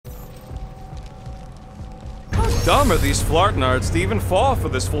dumb are these flartnards to even fall for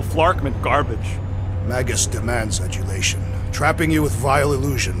this full flarkment garbage? Magus demands adulation, trapping you with vile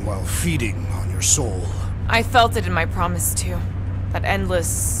illusion while feeding on your soul. I felt it in my promise too. That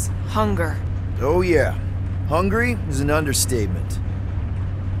endless hunger. Oh yeah. Hungry is an understatement.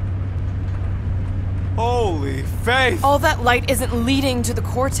 Holy faith! All that light isn't leading to the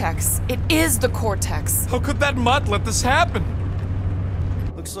cortex. It is the cortex. How could that mutt let this happen?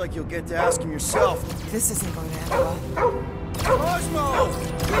 Looks like you'll get to ask him yourself. This isn't going to end well. Cosmo!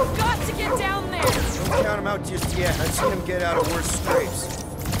 We've got to get down there! Don't count him out just yet. I've seen him get out of worse scrapes.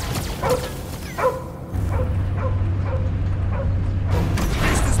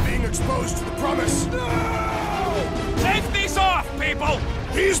 Beast is being exposed to the promise. No! Take these off, people!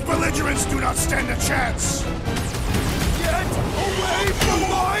 These belligerents do not stand a chance. Get away from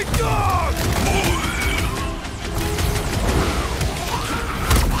my dog!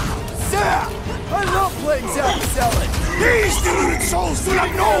 Zap! I love playing Zap and Sell It! These deluded souls do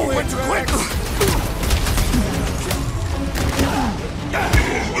not know when to quit.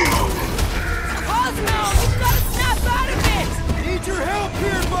 Cosmo! You've got to snap out of it! Need your help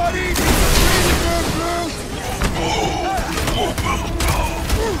here, buddy!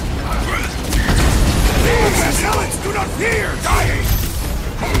 These zealots do not fear dying.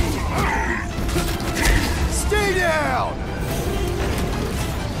 Stay down!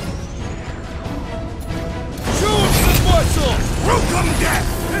 Show him some muscle! Welcome, death!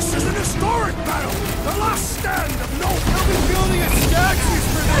 This is an historic battle! The last stand of no... They'll be building a statues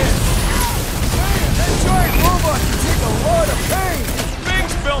for this! That giant robot can take a lot of pain!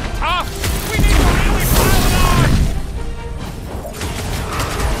 Things built tough! We need to really pile it on!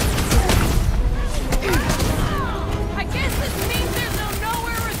 I guess this means there's no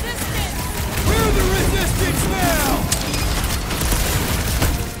nowhere resistance! We're the resistance now!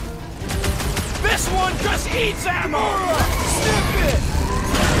 This one just eats ammo! Snip it!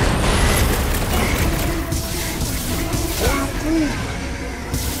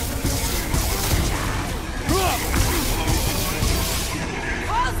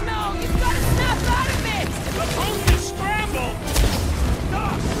 Cosmo! You've got to snap out of it! The post is scrambled!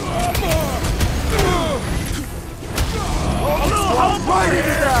 A little help right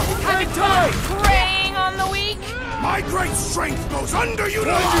into that! Hang tight! Preying on the weak? My great strength goes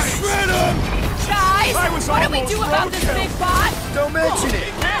underutilized! Time to shred him! Guys! I was What do we almost do about this roadkill. big bot? Don't mention He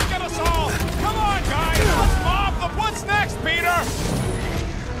it! can't get us all! Come on, guys! Let's mob them! What's next, Peter?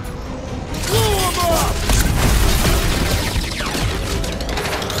 Blow him up!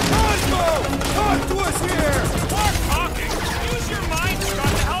 Cosmo! Talk to us here! Start talking! Use your mind,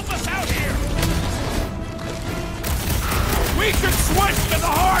 Scott, to help us out here! We should switch to the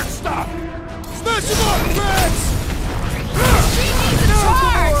hard stuff! Smash him up, Rex! She needs a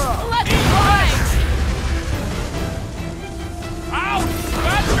charge! Let's fight! Ouch!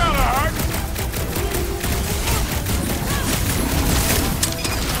 That's gotta hurt!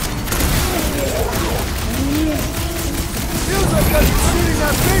 Feels like I've been shooting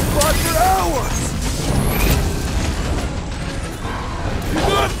that big bot for hours! You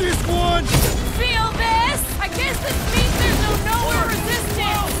got this one! Feel this? I guess this means there's no nowhere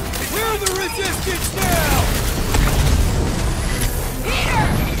resistance! We're the resistance now! Peter!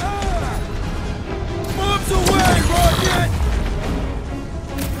 Bombs away, Rocket!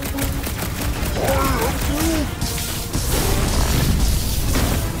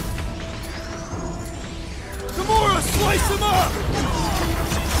 Gamora, slice him up!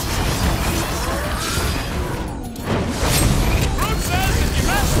 Groot says if you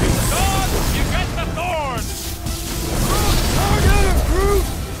mess with the dog, you get the thorns! Hard at him, Groot!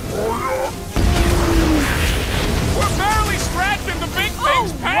 We're barely scratching the big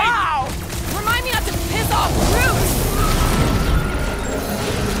thing's pain! Wow! Remind me not to piss off Groot!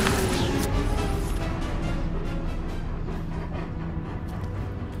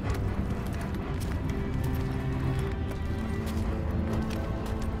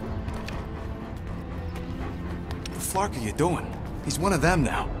 The flark are you doing? He's one of them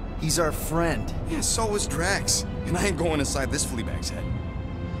now. He's our friend. Yeah, so was Drax. And I ain't going inside this fleabag's head.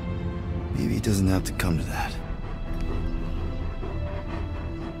 Maybe it doesn't have to come to that.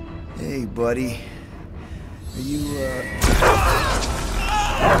 Hey, buddy. Are you,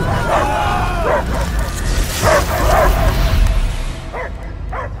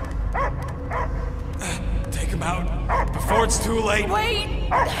 Take him out before it's too late. Wait!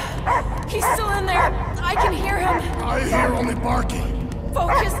 He's still in there! I can hear him! I hear only barking.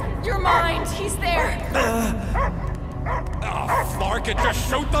 Focus your mind! He's there! Oh, Flark, just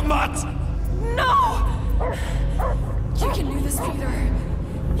shoot the mutt! No! You can do this, Peter.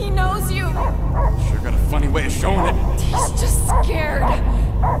 He knows you. Sure got a funny way of showing it. He's just scared.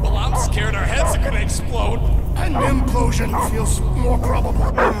 Well, I'm scared our heads are gonna explode. An implosion feels more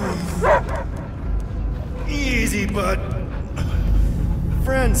probable. Easy, bud.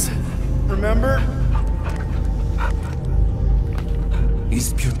 Friends, remember?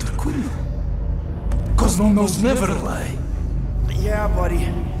 Is Piotr Quill? Cosmo knows never lie. Yeah, buddy.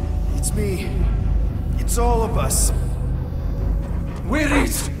 It's me. It's all of us. Where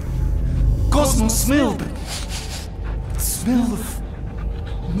is Cosmo smelled? Smell of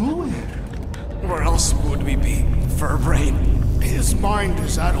nowhere. Where else would we be? Fur brain. His mind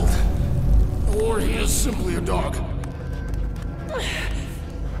is addled. Or he is simply a dog.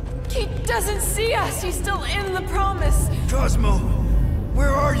 He doesn't see us. He's still in the promise. Cosmo,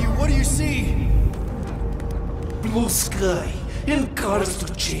 where are you? What do you see? Blue sky and cars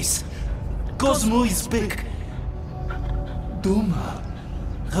to chase. Cosmo is back. Doma,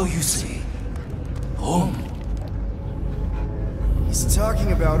 how you say? Home. He's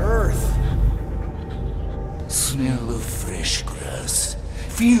talking about Earth. Smell of fresh grass.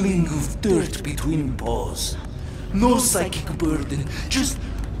 Feeling of dirt between paws. No psychic burden, just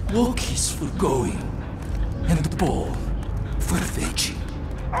walkies for going. And ball for fetching.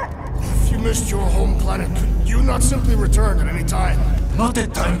 If you missed your home planet, could you not simply return at any time? Not a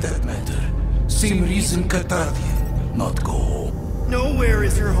time that matter. Same reason Katadia not go home. Nowhere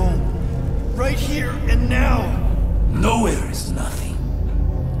is your home. Right here and now. Nowhere is nothing.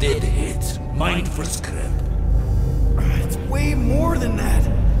 Dead heads, mind for scrap. It's way more than that.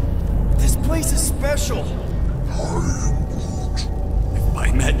 This place is special. If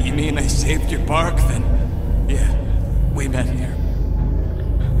by met you mean I saved your bark, then yeah, we met here.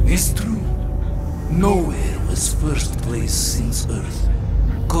 It's true. Nowhere was first place since Earth.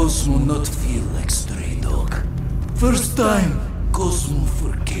 Cosmo not feel like stray dog. First time, Cosmo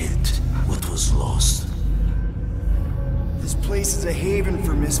forget what was lost. This place is a haven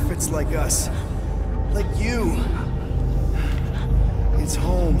for misfits like us. Like you. It's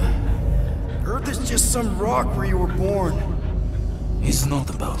home. Earth is just some rock where you were born. It's not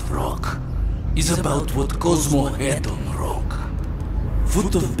about rock. It's about what Cosmo had on rock.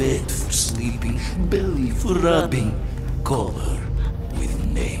 Foot of bed for sleeping, belly for rubbing. Call her with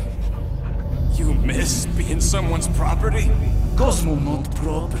name. You miss being someone's property? Cosmo not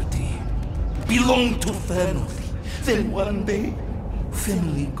property. Belong to family. Then one day,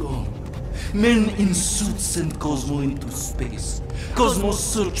 family gone. Men in suits sent Cosmo into space. Cosmo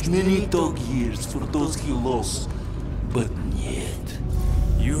searched many dog years for those he lost. But yet...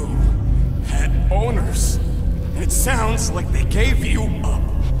 You had owners. It sounds like they gave you up.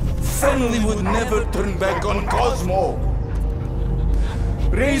 Family would never turn back on Cosmo.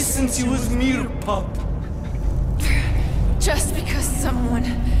 Raised since he was mere pup. Just because someone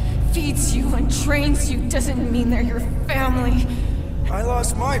feeds you and trains you doesn't mean they're your family. I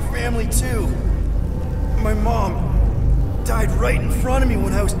lost my family too. My mom died right in front of me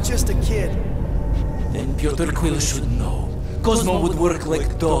when I was just a kid. Then Piotr Quill should know. Cosmo would work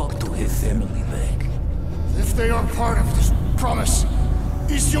like dog to have family back. If they are part of this promise,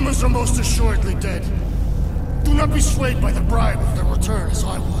 these humans are most assuredly dead. Do not be swayed by the bribe of their return as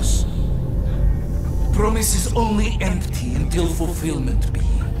I was. Promise is only empty until fulfillment be.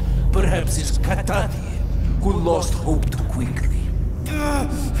 Perhaps it's Katadia who lost hope too quickly.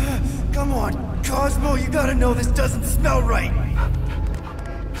 Come on, Cosmo, you gotta know this doesn't smell right.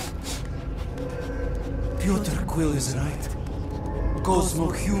 Piotr Quill is right. Cosmo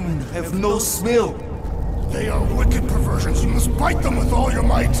human have no smell. They are wicked perversions. You must bite them with all your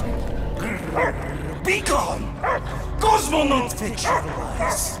might. Be gone! Cosmo not fetch your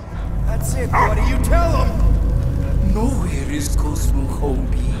lies. That's it, buddy, you tell him. Nowhere is Cosmo home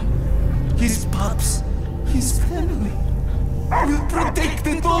being. His pups, his family, will protect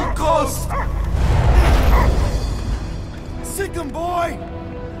at all costs. Sick 'em, boy!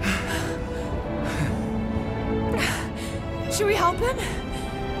 Should we help him?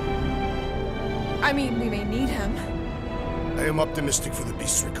 I mean, we may need him. I am optimistic for the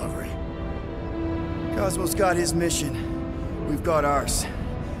beast's recovery. Cosmo's got his mission. We've got ours.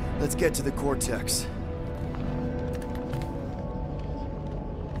 Let's get to the Cortex.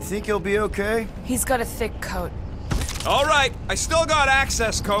 You think he'll be okay? He's got a thick coat. All right, I still got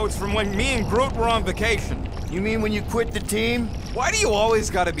access codes from when me and Groot were on vacation. You mean when you quit the team? Why do you always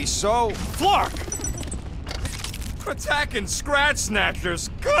gotta be so... Flark! Attacking Scratch Snatchers,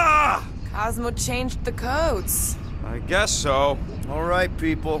 gah! Cosmo changed the codes. I guess so. All right,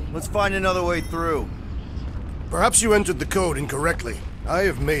 people. Let's find another way through. Perhaps you entered the code incorrectly. I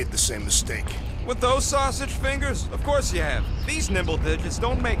have made the same mistake. With those sausage fingers? Of course you have. These nimble digits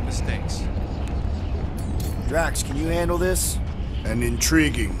don't make mistakes. Drax, can you handle this? An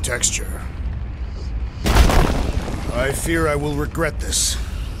intriguing texture. I fear I will regret this.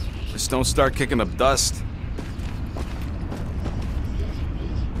 Just don't start kicking up dust.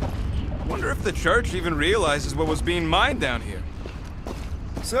 Wonder if the church even realizes what was being mined down here.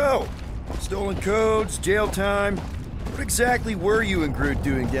 So, stolen codes, jail time. What exactly were you and Groot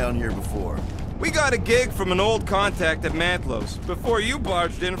doing down here before? We got a gig from an old contact at Mantlow's before you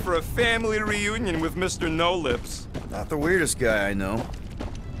barged in for a family reunion with Mr. No Lips. Not the weirdest guy I know.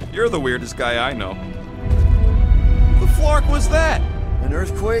 You're the weirdest guy I know. The flark was that? An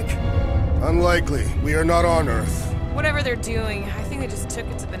earthquake? Unlikely. We are not on Earth. Whatever they're doing, I think they just took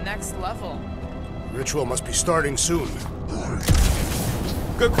it to the next level. Ritual must be starting soon.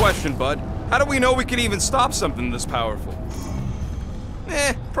 Good question, bud. How do we know we can even stop something this powerful?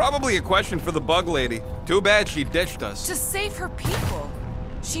 Probably a question for the bug lady. Too bad she ditched us. To save her people.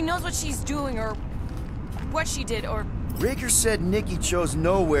 She knows what she's doing, or what she did, or... Raker said Nikki chose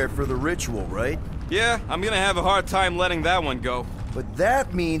Nowhere for the ritual, right? Yeah, I'm gonna have a hard time letting that one go. But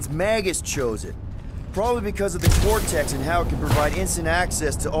that means Magus chose it. Probably because of the Cortex and how it can provide instant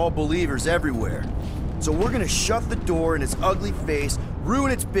access to all believers everywhere. So we're gonna shut the door in its ugly face,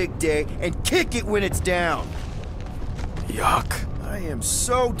 ruin its big day, and kick it when it's down. Yuck. I am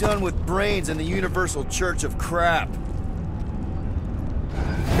so done with brains and the Universal Church of crap.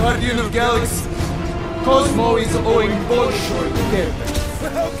 Guardian of Galaxies, Cosmo is owing Bolshoi to death.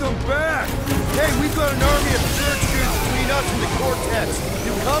 Welcome back! Hey, we've got an army of church dudes between us and the Cortex.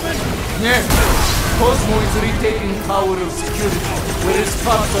 You coming? Yes, Cosmo is retaking Tower of Security, where his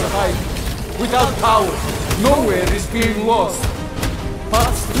cops are hiding. Without power, Nowhere is being lost.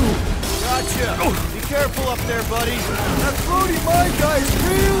 Parts 2. Gotcha! Be careful up there, buddy. That floaty mine guy is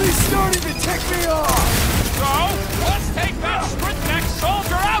really starting to tick me off! So, let's take that sprint-neck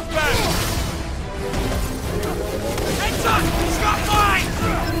soldier out then! Hey, Doc! Stop mine!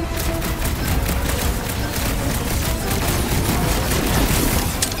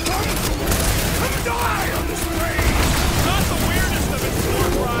 Come die on this train! Not the weirdest of its floor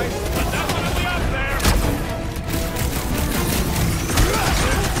rides, but definitely up there!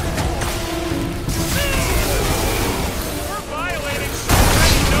 We're violating so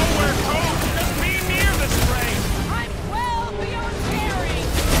many Nowhere codes just being near this train! I'm well beyond caring!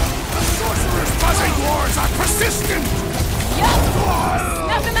 The sorcerer's buzzing wars are persistent! Yup!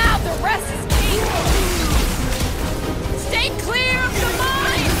 Snuff him out, the rest is key! Stay clear of the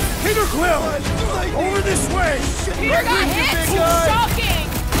mine! Peter Quill! Over this way! Peter got hit! Shocking!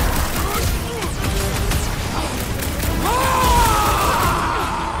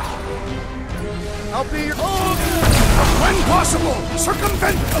 I'll be your... When possible,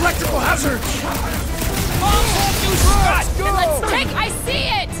 circumvent electrical hazards! All hold you shut! And let's take... I see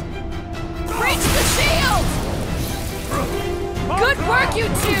it! Breach the shield! Good work, you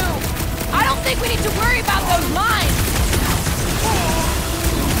two! I don't think we need to worry about those mines!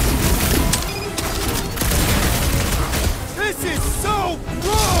 This is so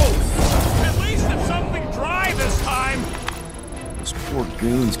gross! At least it's something dry this time! This poor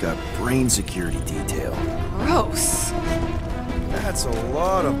goon's got brain security detail. Gross. That's a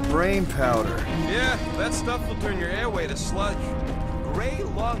lot of brain powder. Yeah, that stuff will turn your airway to sludge. Gray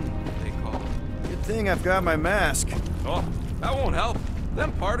lung, they call it. Good thing I've got my mask. Oh, that won't help.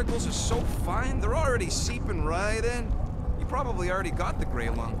 Them particles are so fine, they're already seeping right in. You probably already got the gray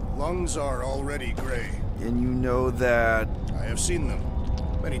lung. Lungs are already gray. And you know that... I have seen them.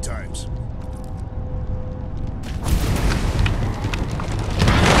 Many times.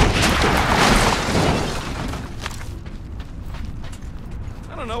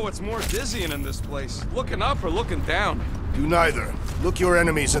 I don't know what's more dizzying in this place. Looking up or looking down. Do neither. Look your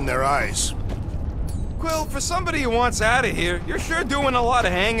enemies in their eyes. Quill, for somebody who wants out of here, you're sure doing a lot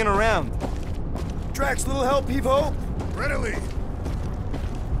of hanging around. Drax, little help, Evo? Readily.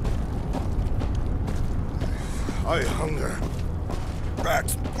 I hunger.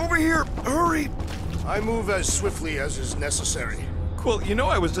 Drax, over here, hurry! I move as swiftly as is necessary. Quill, you know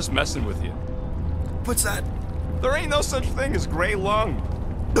I was just messing with you. What's that? There ain't no such thing as gray lung.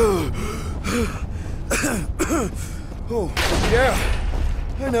 Oh, yeah,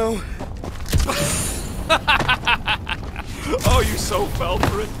 I know. Oh, you so fell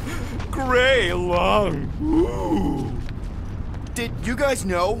for it. Gray lung. Ooh. Did you guys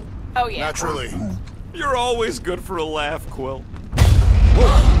know? Oh, yeah. Naturally. You're always good for a laugh, Quill.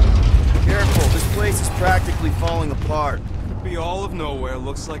 Whoa! Careful, this place is practically falling apart. Could be all of Nowhere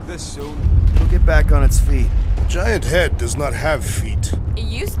looks like this soon. It'll get back on its feet. Giant head does not have feet. It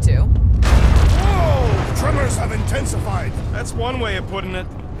used to. Whoa! Tremors have intensified. That's one way of putting it.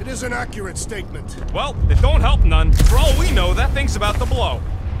 It is an accurate statement. Well, it don't help none. For all we know, that thing's about to blow.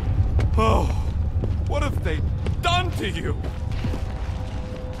 Oh, what have they done to you?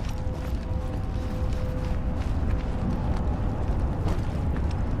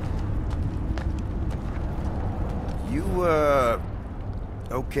 You,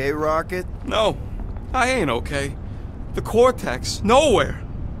 okay, Rocket? No, I ain't okay. The Cortex, nowhere.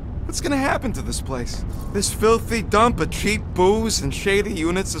 What's gonna happen to this place? This filthy dump of cheap booze and shady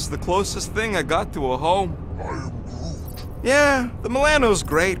units is the closest thing I got to a home. Yeah, the Milano's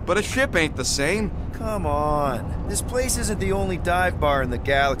great, but a ship ain't the same. Come on. This place isn't the only dive bar in the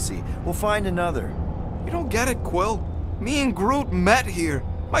galaxy. We'll find another. You don't get it, Quill. Me and Groot met here.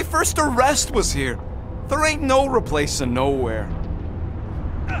 My first arrest was here. There ain't no replacing nowhere.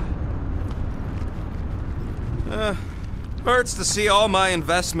 Hurts to see all my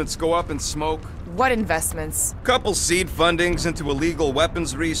investments go up in smoke. What investments? Couple seed fundings into illegal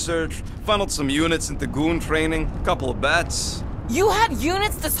weapons research, funneled some units into goon training, couple of bets. You had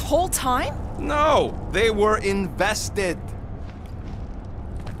units this whole time? No, they were invested.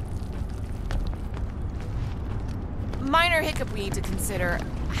 Minor hiccup we need to consider.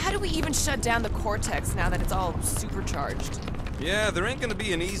 How do we even shut down the Cortex now that it's all supercharged? Yeah, there ain't gonna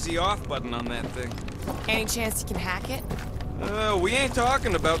be an easy off button on that thing. Any chance you can hack it? We ain't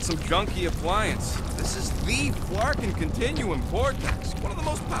talking about some junky appliance. This is the Flarkin Continuum Cortex, one of the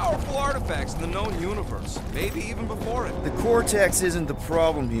most powerful artifacts in the known universe, maybe even before it. The Cortex isn't the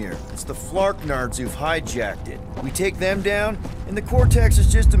problem here. It's the Flarknards who've hijacked it. We take them down, and the Cortex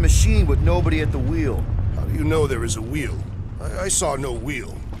is just a machine with nobody at the wheel. How do you know there is a wheel? I saw no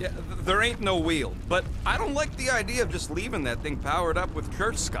wheel. Yeah, there ain't no wheel, but I don't like the idea of just leaving that thing powered up with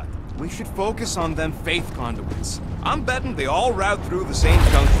church scud. We should focus on them faith conduits. I'm betting they all route through the same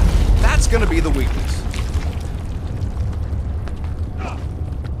junction. That's gonna be the weakness.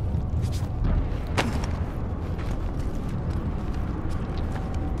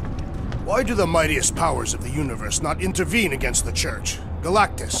 Why do the mightiest powers of the universe not intervene against the Church?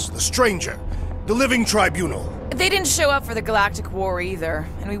 Galactus, the Stranger, the Living Tribunal. They didn't show up for the Galactic War either,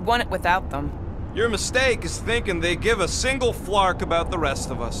 and we won it without them. Your mistake is thinking they give a single flark about the rest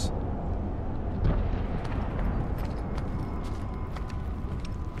of us.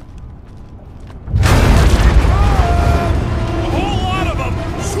 A whole lot of them!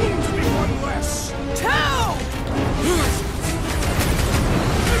 Soon to be one less.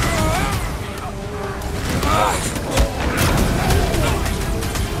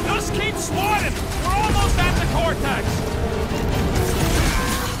 Just keep swatting! We're almost at the Cortex!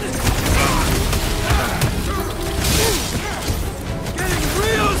 Getting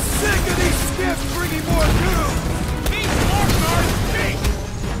real sick of these skiffs bringing more news! These Flarknards stink!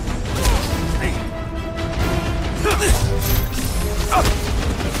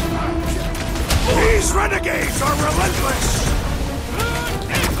 These renegades are relentless!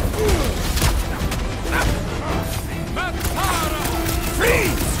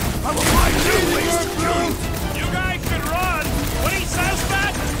 Fiends! I will find new ways to kill you! You guys should run! When he says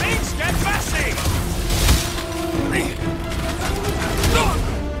that, things get messy!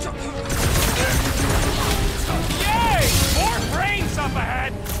 Yay! More brains up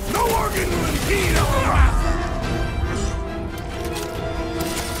ahead! No organ will impede our wrath!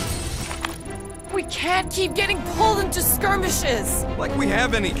 We can't keep getting pulled into skirmishes! Like we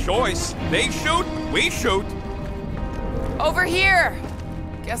have any choice. They shoot, we shoot. Over here!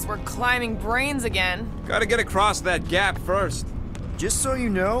 Guess we're climbing brains again. Gotta get across that gap first. Just so you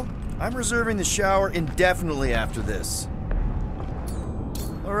know, I'm reserving the shower indefinitely after this.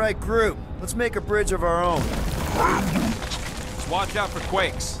 All right, Groot, let's make a bridge of our own. Just watch out for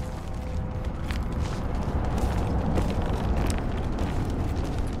quakes.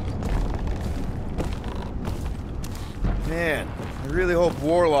 Man, I really hope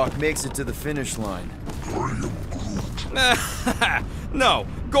Warlock makes it to the finish line. No,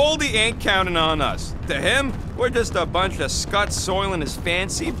 Goldie ain't counting on us. To him, we're just a bunch of scuts soiling his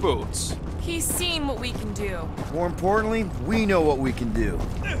fancy boots. He's seen what we can do. More importantly, we know what we can do.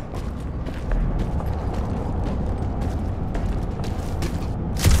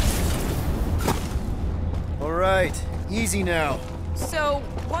 All right, easy now. So,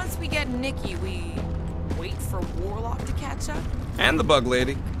 once we get Nikki, we wait for Warlock to catch up? And the bug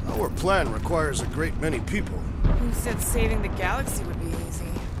lady. Our plan requires a great many people. Who said saving the galaxy would be easy?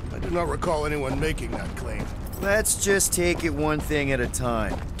 I do not recall anyone making that claim. Let's just take it one thing at a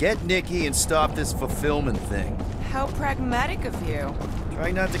time. Get Nikki and stop this fulfillment thing. How pragmatic of you.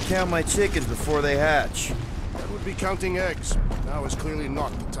 Try not to count my chickens before they hatch. That would be counting eggs. Now is clearly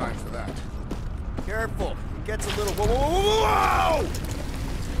not the time for that. Careful, it gets a little... Whoa, whoa, whoa, whoa!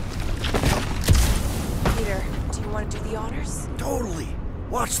 You want to do the honors? Totally.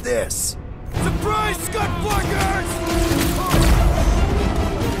 Watch this. Surprise, Scudfuckers!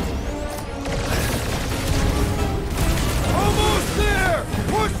 Almost there!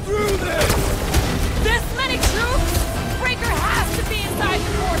 Push through this! This many troops? Breaker has to be inside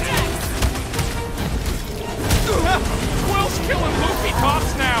the vortex! Quill's killing loopy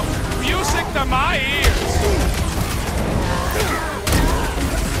tops now. Music to my ears.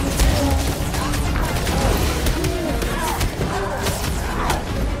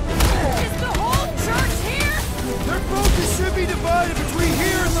 Is the whole church here? Their focus should be divided between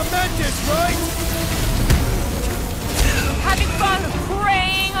here and the Mentis, right? Having fun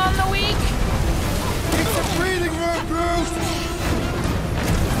preying on the weak? Take some breathing room, Bruce!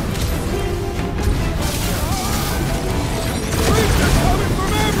 Creeps are coming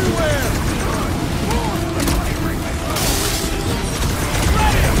from everywhere!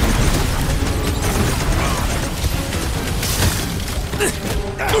 Let's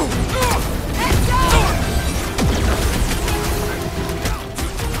go!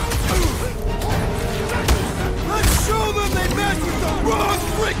 Let's show them they messed with the wrong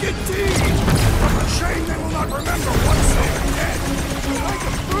freaking team! What a shame they will not remember once they're dead! Like a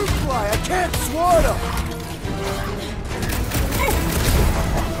fruit fly, I can't swat them!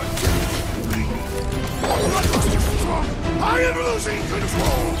 I am losing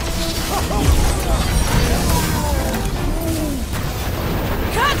control!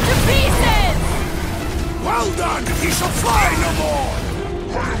 Cut to pieces! Well done! He shall fly no more!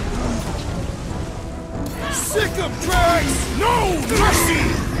 Sick of drags! No mercy!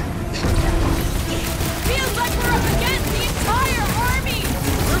 Feels like we're up against the entire army!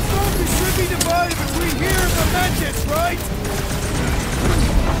 Their focus should be divided between here and the Mentis, right?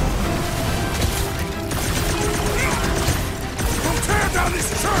 We'll tear down this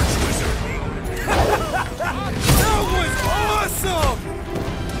church, wizard! That was awesome!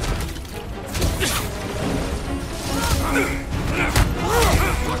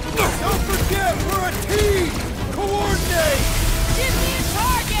 Don't forget, we're a team! Coordinate! Give me a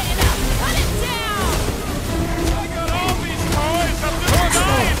target and I'll cut it down! I got all these toys. I'm just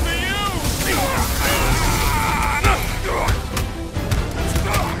dying for you.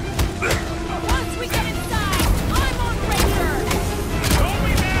 Once we get inside, I'm on Ranger! Don't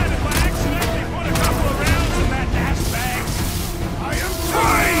be mad if I accidentally put a couple of rounds in that dash bag. I am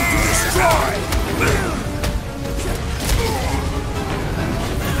trying to destroy!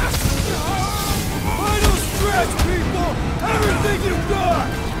 Final stretch, people! Everything you've got!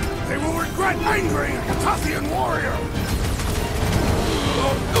 They will regret angering a Cathathian warrior!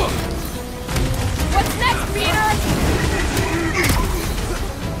 What's next, Peter?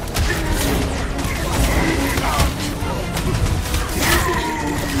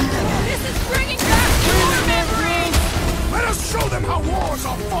 This is bringing back war memories! Let us show them how wars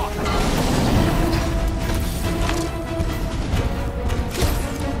are fought!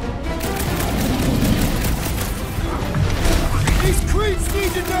 These creeps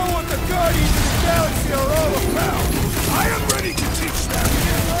need to know what the Guardians of the Galaxy are all about! I am ready to teach them!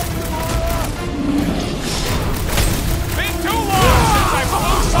 Been too long since I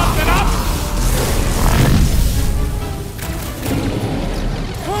blew something up.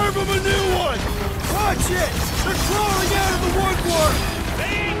 Carve them a new one! Watch it! They're crawling out of the woodwork!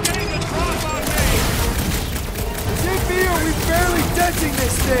 They ain't getting the drop on me. Same here, we're barely denting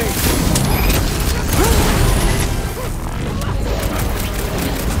this thing.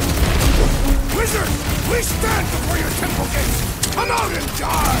 Wizard, please stand before your temple gates! Come out and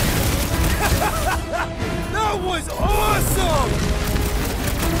die! That was awesome!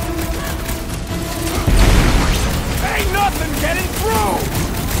 Ain't nothing getting through.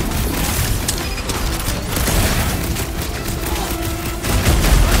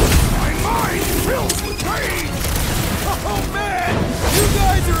 My mind fills with rage! Oh man! You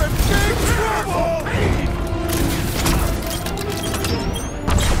guys are in big trouble!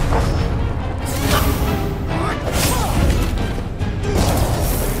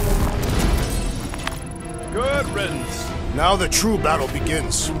 Good riddance. Now the true battle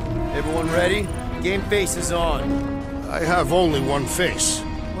begins. Everyone ready? Game face is on. I have only one face.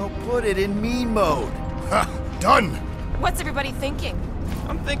 Well, put it in mean mode. Ha! Done! What's everybody thinking?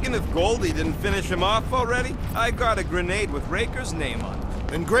 I'm thinking if Goldie didn't finish him off already, I got a grenade with Raker's name on it.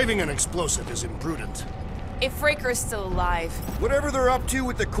 Engraving an explosive is imprudent. If Raker is still alive. Whatever they're up to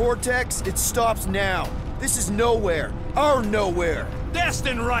with the Cortex, it stops now. This is nowhere. Our nowhere.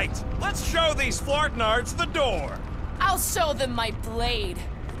 Destin right. Let's show these Flartnards the door. I'll show them my blade.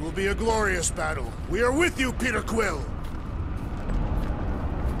 It will be a glorious battle. We are with you, Peter Quill!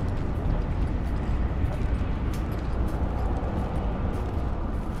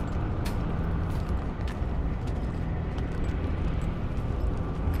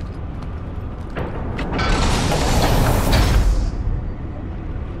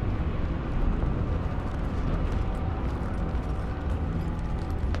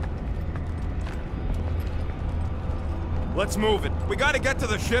 Let's move it. We gotta get to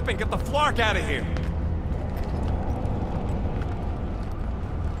the ship and get the Flark out of here.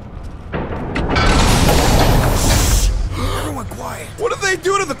 Everyone quiet. What did they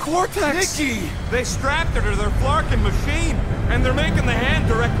do to the Cortex? Nicky! They strapped her to their Flarkin machine, and they're making the hand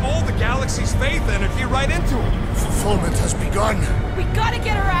direct all the galaxy's faith energy right into it. Fulfillment has begun. We gotta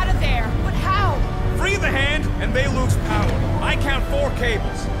get her out of there. But how? Free the hand, and they lose power. I count 4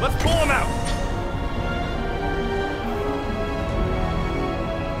 cables. Let's pull them out.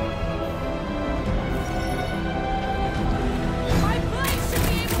 My blade should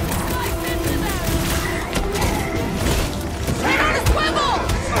be able to slice into them. Head on a swivel!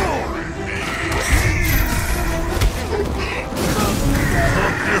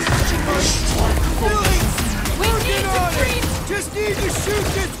 We need to freeze! Just need to shoot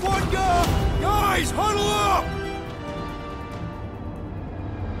this one guy! Guys, huddle up!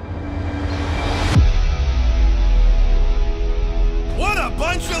 What a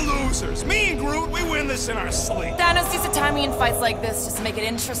bunch of losers! Me and Groot, we win this in our sleep. Thanos used to time me in fights like this just to make it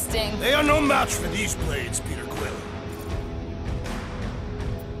interesting. They are no match for these blades, Peter Quill.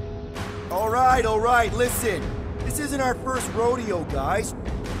 All right, listen. This isn't our first rodeo, guys.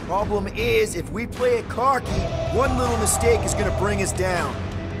 Problem is, if we play it cocky, one little mistake is gonna bring us down.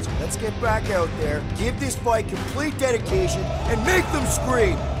 So let's get back out there, give this fight complete dedication, and make them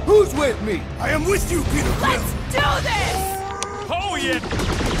scream. Who's with me? I am with you, Peter Quill. Let's do this! Oh, yeah!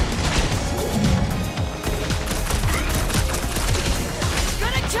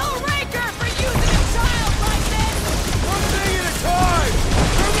 Gonna kill Raker for using a child like this! One thing at a time!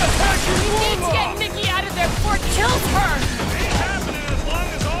 Where the heck is We need to Luma? get Nikki out of there before it kills her! Ain't happening as long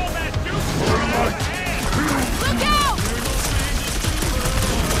as all that juice is around the hand. Look out!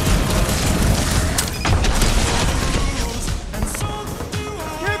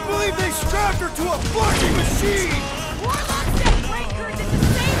 Can't believe they strapped her to a fucking machine! Warlock said Raker did the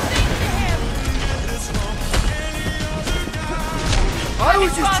same thing to him! I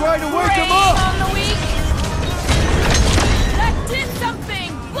was just trying to wake him Preying up! on the weak! That did something!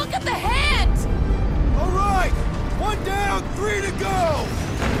 Look at the hand! All right! One down, 3 to go!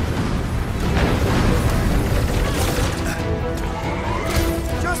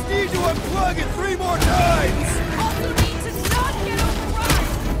 Just need to unplug it 3 more times! Also need to not get overrun!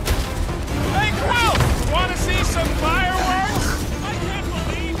 Hey, Klaus! Wanna see some fireworks? I can't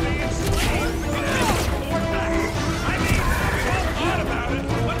believe they enslaved the Vortex. I mean, we all thought about it,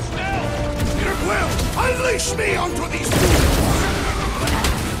 but still. Peter Quill, unleash me onto these fools!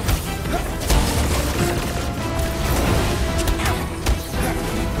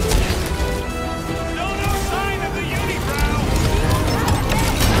 Still no sign of the unibrow.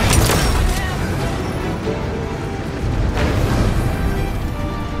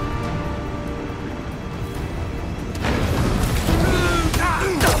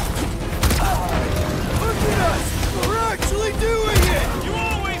 Look at us! We're actually doing it! You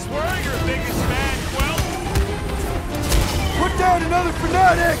always were your biggest fan, Quill. Put down another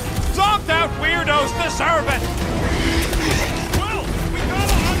fanatic! Zonked out weirdos deserve it. Quill, we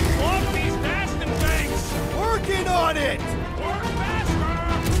gotta unclog these Bastion tanks. Working on it! Work faster.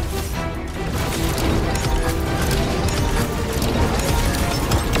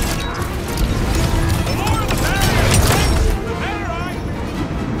 The more the barrier, the better I.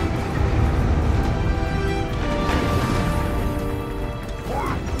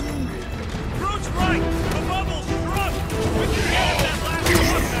 Groot's right. The bubble's struck. We can get at that last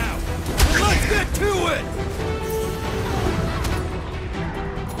one now. Let's get to it!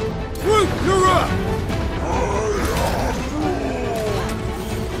 Groot, you're up!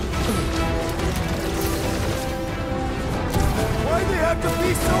 Why'd they have to be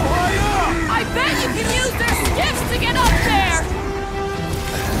so high up? I bet you can use their skiffs to get up there!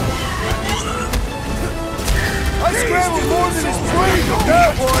 I scrambled more than his brain on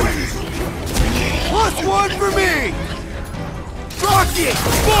that one! +1 for me! Rocket!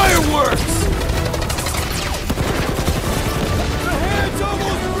 Fireworks! The hand's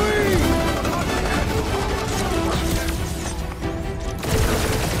almost free!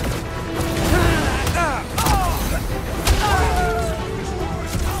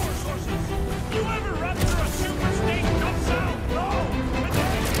 You ever rupture a super snake jump cell? No.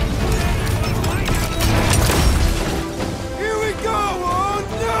 Here we go! Oh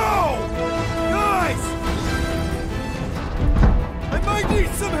no! Guys! I might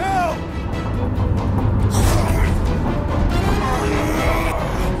need some help!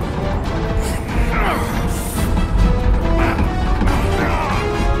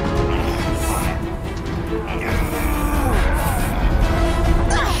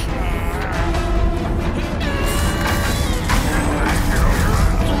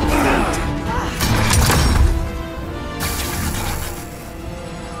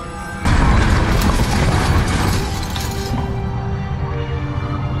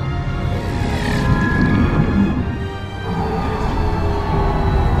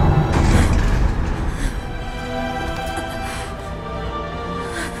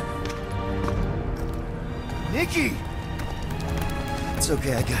 Nikki! It's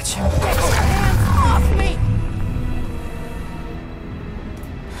okay, I got you. Hands off me!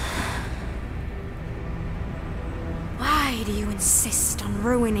 Why do you insist on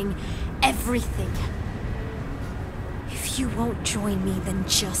ruining everything? If you won't join me, then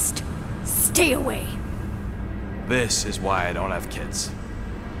just stay away. This is why I don't have kids.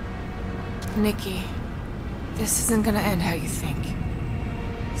 Nikki, this isn't gonna end how you think.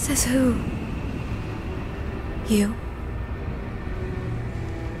 Says who? You?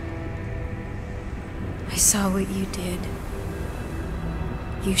 I saw what you did.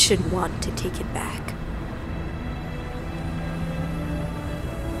 You should want to take it back.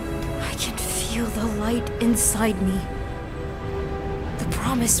 I can feel the light inside me. The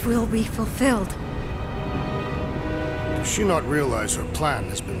promise will be fulfilled. Does she not realize her plan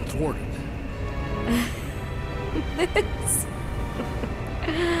has been thwarted? This.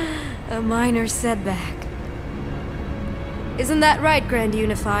 A minor setback. Isn't that right, Grand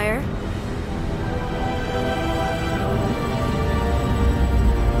Unifier?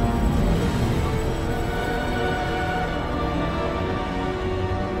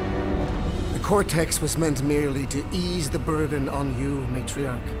 The Cortex was meant merely to ease the burden on you,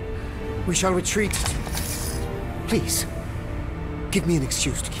 Matriarch. We shall retreat. Please, give me an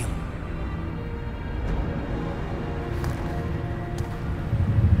excuse to kill him.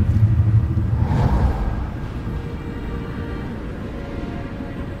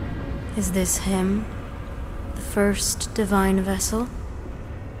 Is this him? The first divine vessel?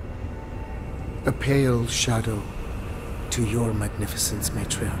 A pale shadow to your magnificence,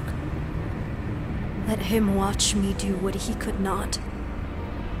 Matriarch. Let him watch me do what he could not.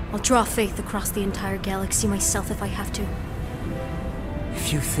 I'll draw faith across the entire galaxy myself if I have to.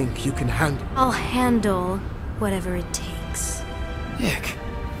 If you think you can handle... I'll handle whatever it takes. Nick.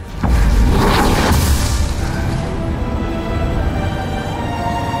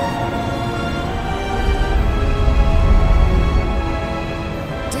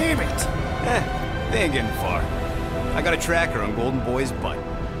 Damn it! They ain't getting far. I got a tracker on Golden Boy's butt.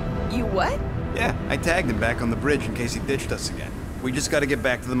 You what? Yeah, I tagged him back on the bridge in case he ditched us again. We just gotta get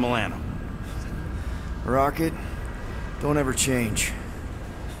back to the Milano. Rocket, don't ever change.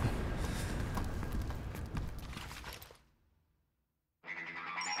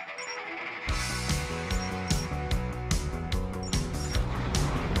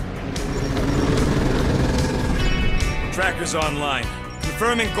 Tracker's online.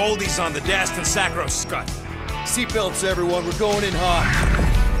 Confirming Goldie's on the Dastan Sacro Scut. Seatbelts, everyone, we're going in hot.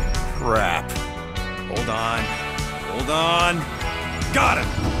 Crap. Hold on. Hold on. Got him!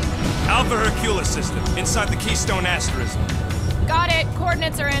 Alpha Hercules system, inside the Keystone Asterism. Got it.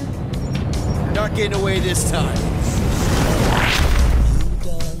 Coordinates are in. You're not getting away this time.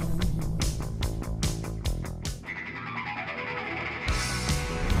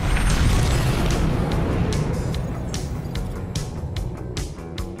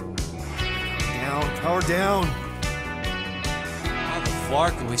 Down, power down. How the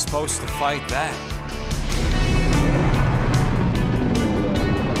flark are we supposed to fight that?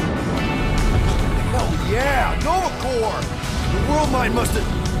 Hell yeah, Nova Corps! The world mind must have...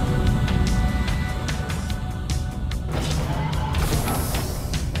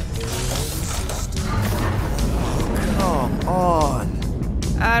 Come on.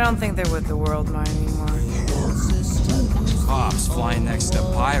 I don't think they're with the world mine anymore. Cops flying next to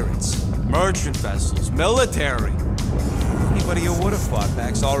pirates, merchant vessels, military. Anybody you would have fought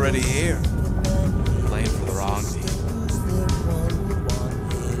back's already here. Playing for the wrong team.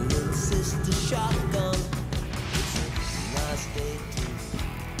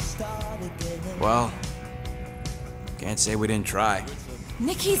 Well, can't say we didn't try.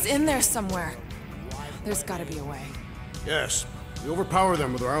 Nikki's in there somewhere. There's gotta be a way. Yes, we overpower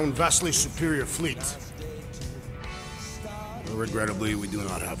them with our own vastly superior fleet. Regrettably, we do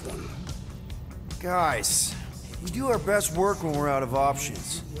not have one. Guys, we do our best work when we're out of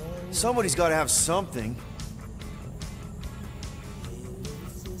options. Somebody's got to have something.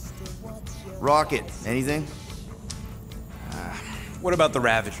 Rocket, anything? What about the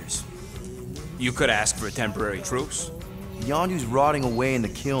Ravagers? You could ask for a temporary truce. Yondu's rotting away in the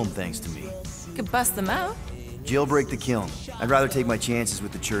kiln thanks to me. Could bust them out. Jailbreak the kiln. I'd rather take my chances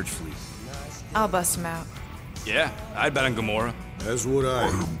with the church fleet. I'll bust them out. Yeah, I'd bet on Gamora. As would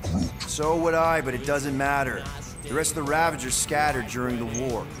I. So would I, but it doesn't matter. The rest of the Ravagers scattered during the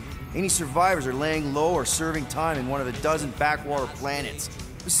war. Any survivors are laying low or serving time in one of a dozen backwater planets.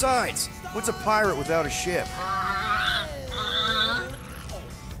 Besides, what's a pirate without a ship?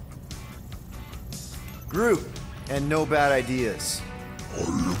 Groot, and no bad ideas.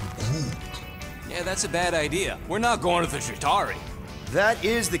 Yeah, Yeah, that's a bad idea. We're not going to the Chitauri. That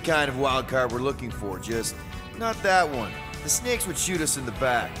is the kind of wild card we're looking for, just not that one. The snakes would shoot us in the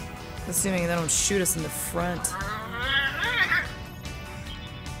back. Assuming they don't shoot us in the front.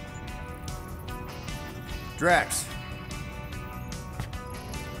 Drax,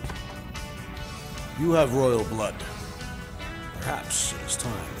 You have royal blood. Perhaps it is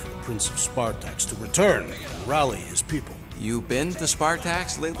time for the Prince of Spartax to return and rally his people. You been to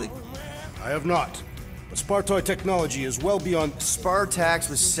Spartax lately? I have not. But Spartoi technology is well beyond... Spartax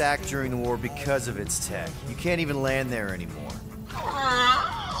was sacked during the war because of its tech. You can't even land there anymore.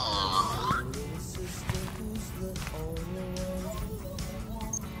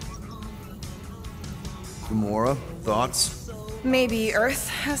 Gamora, thoughts? Maybe Earth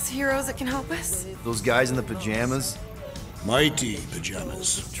has heroes that can help us? Those guys in the pajamas? mighty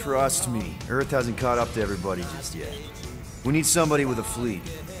pajamas. Trust me, Earth hasn't caught up to everybody just yet. We need somebody with a fleet.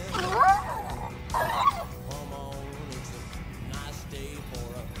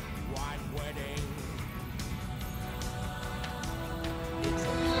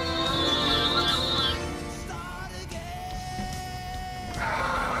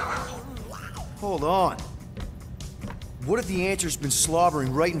 Hold on. What if the answer's been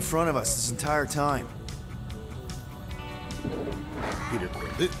slobbering right in front of us this entire time? Peter,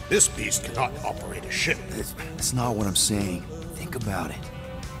 this beast cannot operate a ship. That's not what I'm saying. Think about it.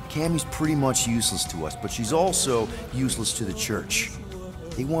 Cammy's pretty much useless to us, but she's also useless to the church.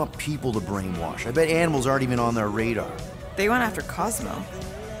 They want people to brainwash. I bet animals aren't even on their radar. They went after Cosmo.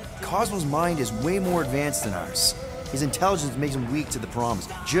 Cosmo's mind is way more advanced than ours. His intelligence makes him weak to the promise,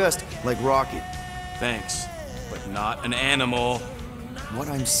 just like Rocket. Thanks, but not an animal. What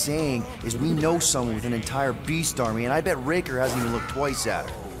I'm saying is we know someone with an entire beast army, and I bet Raker hasn't even looked twice at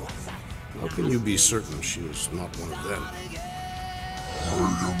her. How can you be certain she is not one of them?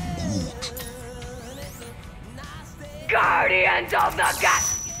 Guardians of the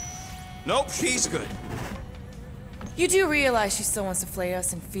Gut! Nope, she's good. You do realize she still wants to flay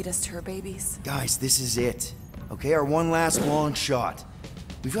us and feed us to her babies? Guys, this is it. Okay, our one last long shot.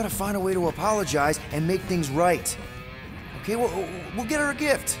 We've got to find a way to apologize and make things right. Okay, we'll get her a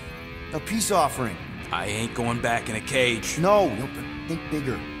gift. A peace offering. I ain't going back in a cage. No, but think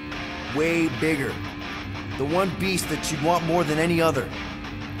bigger. Way bigger. The one beast that she'd want more than any other.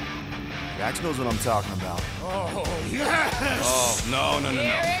 Drax knows what I'm talking about. Oh, yes! Oh, no.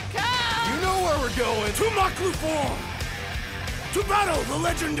 You know where we're going. To Maklu form! To battle the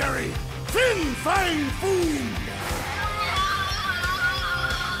legendary Fin Fang Foom!